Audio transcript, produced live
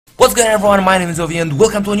What's going on, everyone? My name is Ovi and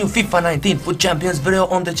welcome to a new FIFA 19 FUT Champions video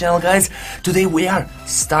on the channel, guys. Today we are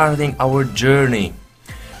starting our journey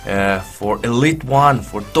for Elite 1,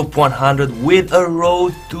 for Top 100 with a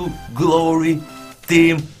Road to Glory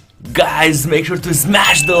team. Guys, make sure to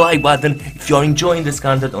smash the like button if you are enjoying this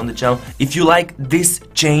content on the channel. If you like this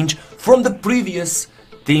change from the previous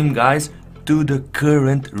team, guys, to the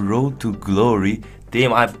current Road to Glory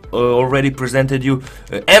team. I've already presented you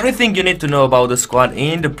everything you need to know about the squad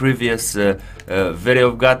in the previous video.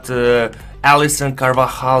 We've got Alisson,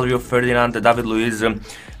 Carvajal, Rio Ferdinand, David Luiz,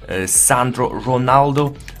 Sandro,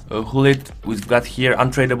 Ronaldo, Hulit. We've got here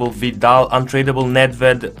untradeable Vidal, untradeable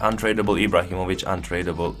Nedved, untradeable Ibrahimovic,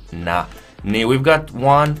 untradeable Nani. We've got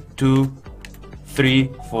 1, 2, 3,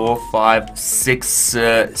 4, 5, 6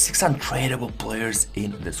 untradeable players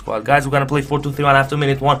in the squad. Guys, we're gonna play 4-2-3-1 after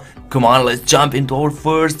minute 1. Come on, let's jump into our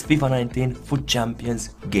first FIFA 19 FUT Champions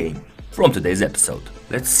game from today's episode.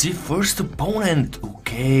 Let's see first opponent.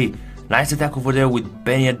 Okay, nice attack over there with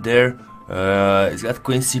Benyat there. He's got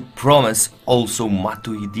Quincy Promes, also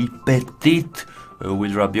Matuidi Petit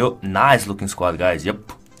with Rabiot. Nice looking squad, guys. Yep.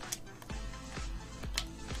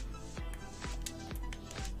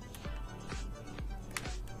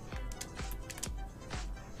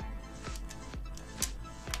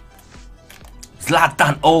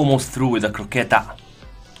 Zlatan almost through with a croqueta.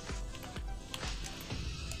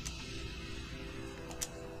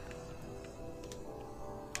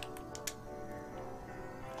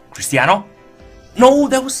 Cristiano? No,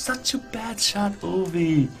 that was such a bad shot,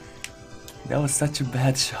 Ovi. That was such a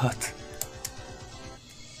bad shot.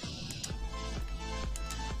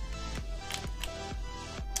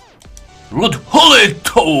 Rud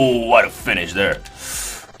Hullet! Oh, what a finish there.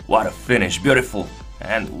 What a finish, beautiful.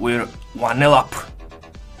 And we're 1-0 up.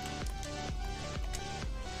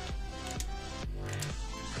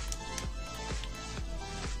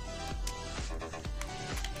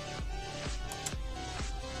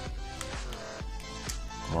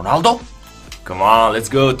 Ronaldo? Come on, let's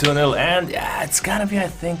go 2-0. And yeah, it's gonna be, I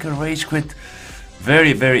think, a rage quit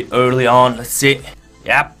very, very early on. Let's see.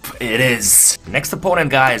 Yep, it is. Next opponent,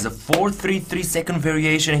 guys, a 4-3-3 second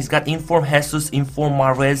variation. He's got Inform Jesus, Inform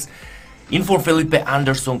Mahrez, Inform Felipe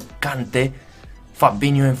Anderson, Kante,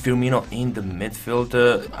 Fabinho and Firmino in the midfield.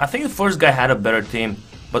 I think the first guy had a better team,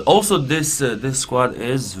 but also this squad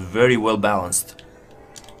is very well balanced.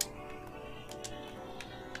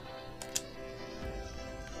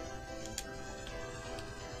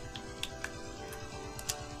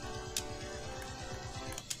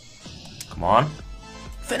 Come on,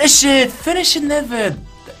 finish it, Nedved.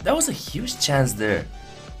 That was a huge chance there.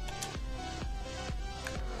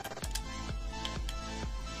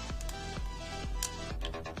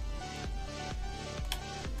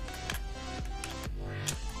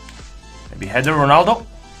 Header Ronaldo.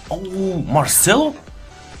 Oh, Marcelo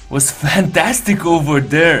was fantastic over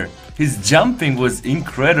there. His jumping was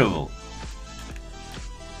incredible.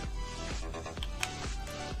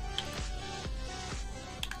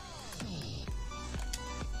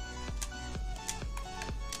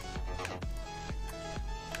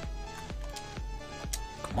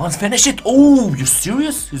 Come on, finish it. Oh, you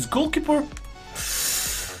serious? His goalkeeper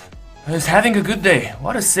is having a good day.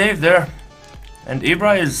 What a save there. And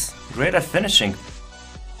Ibra is great at finishing.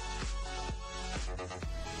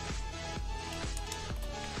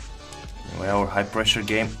 Anyway, our high pressure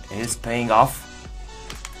game is paying off.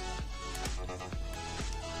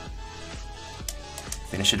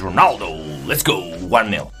 Finish it, Ronaldo. Let's go.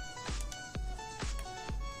 1-0.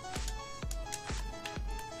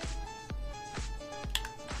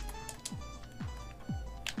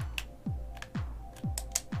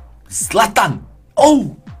 Zlatan.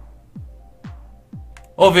 Oh!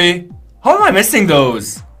 Ovi, how am I missing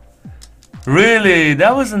those? Really,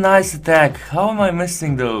 that was a nice attack. How am I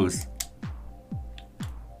missing those?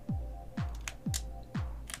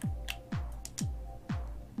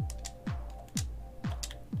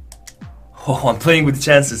 Oh, I'm playing with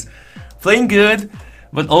chances. Playing good,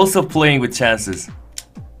 but also playing with chances.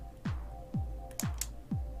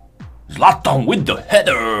 Zlatan with the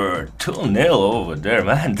header. 2-0 over there,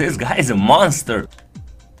 man. This guy is a monster.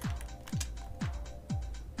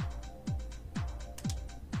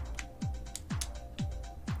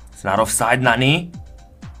 It's not offside, Nani.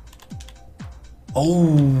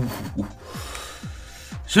 Oh,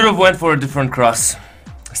 should have went for a different cross.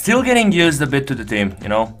 Still getting used a bit to the team, you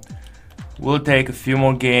know. We'll take a few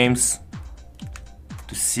more games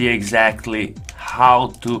to see exactly how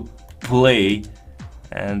to play.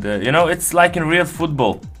 And you know, it's like in real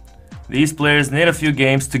football. These players need a few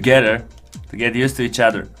games together to get used to each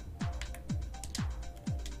other.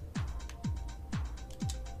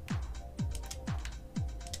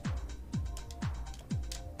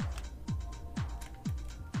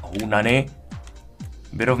 Oh, Nani.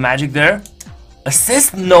 Bit of magic there.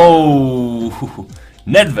 Assist? No!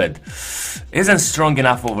 Nedved isn't strong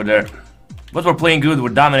enough over there. But we're playing good, we're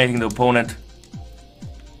dominating the opponent.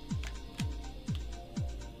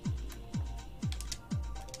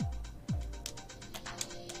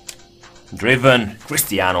 Driven,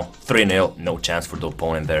 Cristiano, 3-0, no chance for the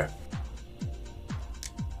opponent there.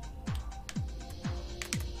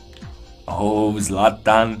 Oh,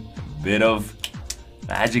 Zlatan, bit of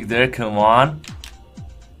magic there, come on.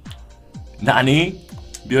 Nani,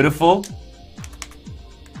 beautiful.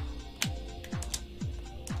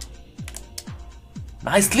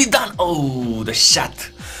 Nicely done. Oh, the shot.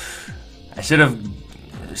 I should have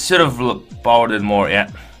powered it more, yeah.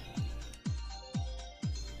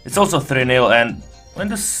 It's also 3-0, and when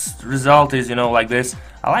this result is, you know, like this,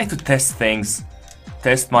 I like to test things,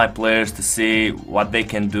 test my players to see what they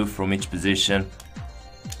can do from each position.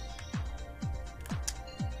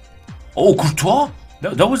 Oh, Courtois?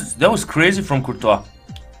 That was crazy from Courtois.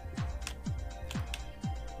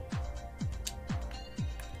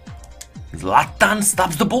 Zlatan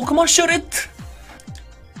stops the ball. Come on, shoot it.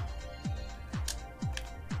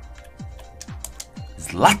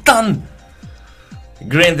 Zlatan.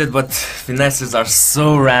 Granted, but finesses are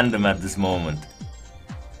so random at this moment.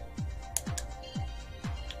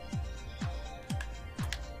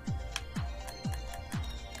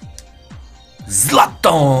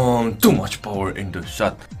 Zlatan! Too much power in the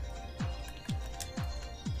shot.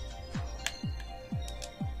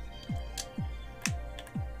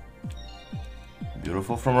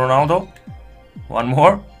 Beautiful from Ronaldo. One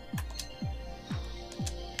more.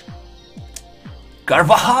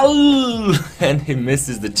 Carvajal! And he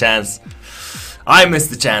misses the chance. I missed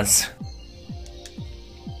the chance.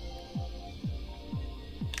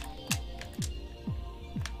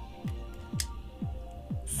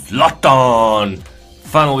 Zlatan!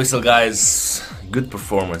 Final whistle, guys. Good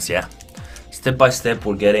performance, yeah. Step by step,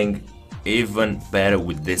 we're getting even better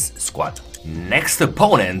with this squad. Next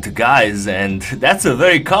opponent, guys, and that's a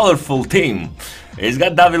very colorful team. He's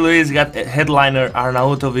got David Luiz, he's got headliner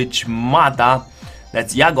Arnautovic, Mata.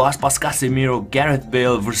 That's Iago Aspas, Casemiro, Gareth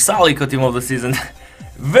Bale, Versalico team of the season.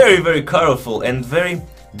 Very, very colorful and very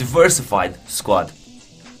diversified squad.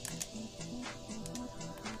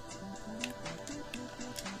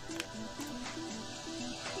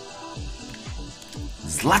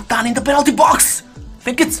 Zlatan in the penalty box! I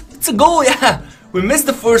think it's a goal, yeah! We missed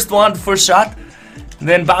the first one, the first shot,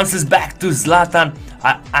 then bounces back to Zlatan.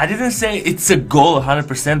 I didn't say it's a goal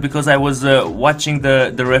 100% because I was watching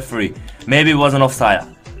the referee. Maybe it was an offside.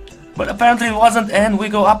 But apparently it wasn't, and we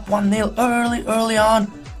go up 1-0 early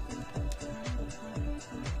on.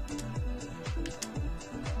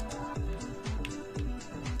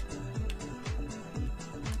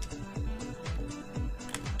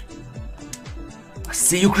 I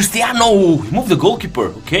see you, Cristiano! He moved the goalkeeper,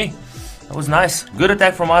 okay. That was nice. Good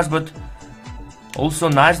attack from us, but also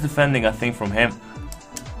nice defending, I think, from him.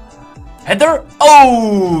 Header!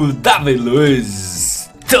 Oh! David Luiz!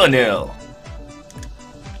 2-0.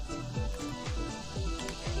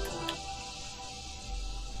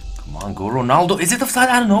 Come on, go Ronaldo. Is it offside?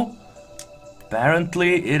 I don't know.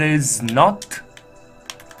 Apparently it is not.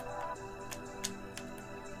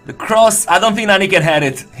 The cross. I don't think Nani can head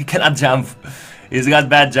it. He cannot jump. He's got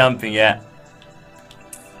bad jumping, yeah.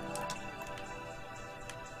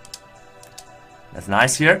 That's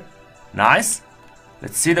nice here. Nice.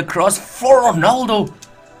 Let's see the cross for Ronaldo.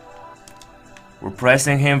 We're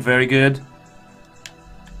pressing him, very good.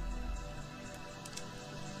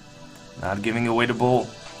 Not giving away the ball.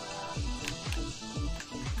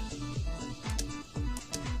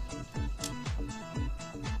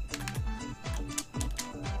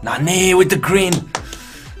 Nani with the green.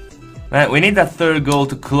 Man, we need that third goal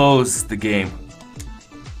to close the game.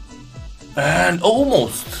 And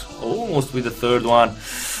almost with the third one.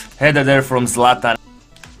 Header there from Zlatan.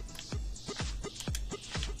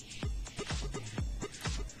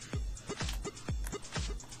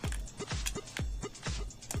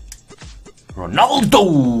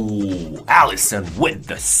 Ronaldo! Allison with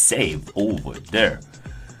the save over there.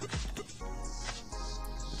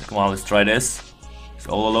 Come on, let's try this. He's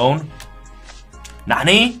all alone.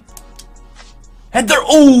 Nani? Header!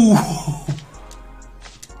 Oh!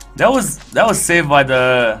 That was saved by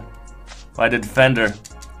the defender.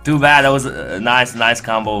 Too bad. That was a nice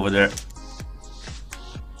combo over there.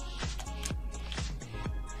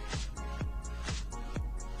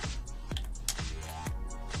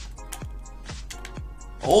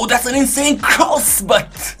 Oh, that's an insane cross,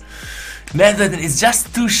 but Netherlands is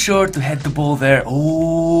just too short to head the ball there.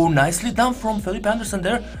 Oh, nicely done from Felipe Anderson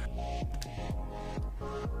there.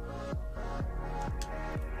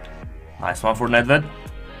 Nice one for Nedved.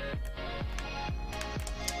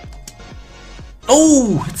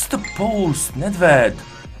 Oh, it's the post, Nedved.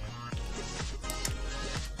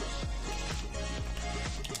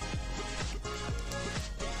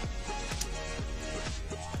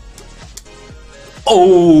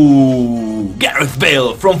 Oh, Gareth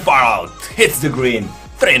Bale from far out hits the green.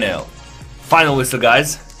 3-0. Final whistle,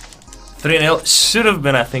 guys. 3-0 should have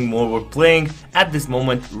been, I think, more. We're playing at this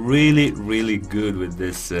moment really good with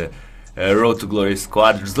this Road to Glory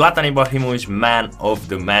squad. Zlatan Ibrahimovic, man of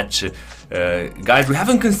the match. Guys, we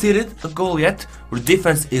haven't conceded a goal yet. Our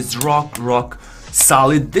defense is rock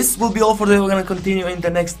solid. This will be all for today. We're gonna continue in the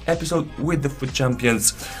next episode with the FUT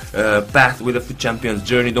Champions path, with the FUT Champions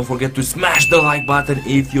journey. Don't forget to smash the like button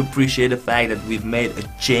if you appreciate the fact that we've made a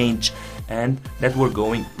change and that we're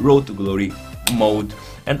going Road to Glory mode.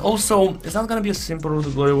 And also, it's not gonna be a simple Road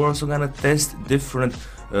to Glory. We're also gonna test different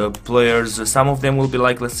players. Some of them will be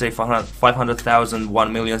like, let's say, 500,000,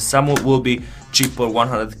 1 million. Some will be cheaper,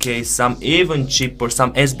 100k. Some even cheaper.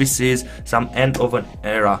 Some SBCs. Some end of an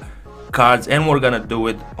era cards. And we're gonna do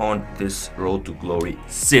it on this Road to Glory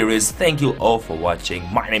series. Thank you all for watching.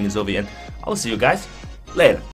 My name is Ovi and I'll see you guys later.